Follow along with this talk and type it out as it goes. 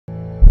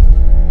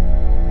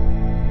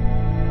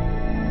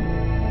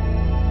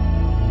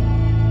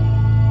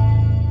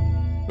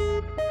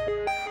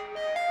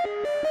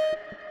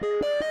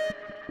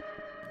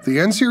The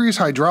N-Series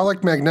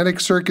hydraulic magnetic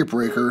circuit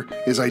breaker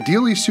is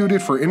ideally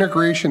suited for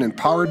integration in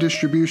power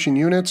distribution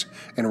units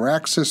and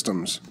rack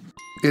systems.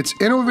 Its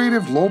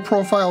innovative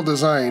low-profile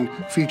design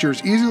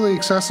features easily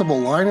accessible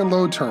line and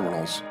load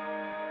terminals.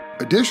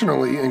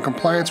 Additionally, in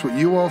compliance with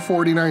UL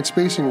 49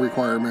 spacing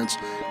requirements,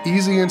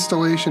 easy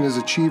installation is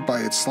achieved by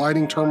its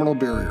sliding terminal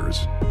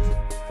barriers.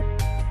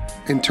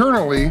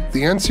 Internally,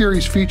 the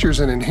N-Series features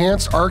an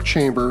enhanced arc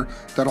chamber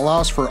that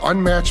allows for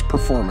unmatched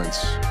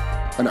performance.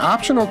 An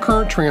optional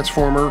current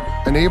transformer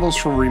enables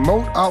for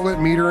remote outlet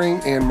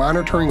metering and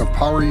monitoring of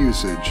power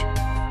usage.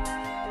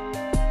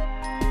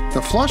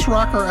 The flush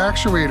rocker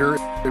actuator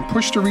and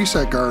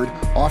push-to-reset guard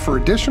offer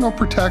additional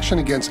protection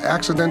against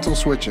accidental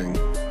switching.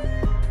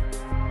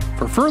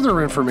 For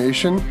further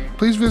information,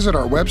 please visit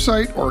our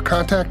website or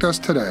contact us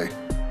today.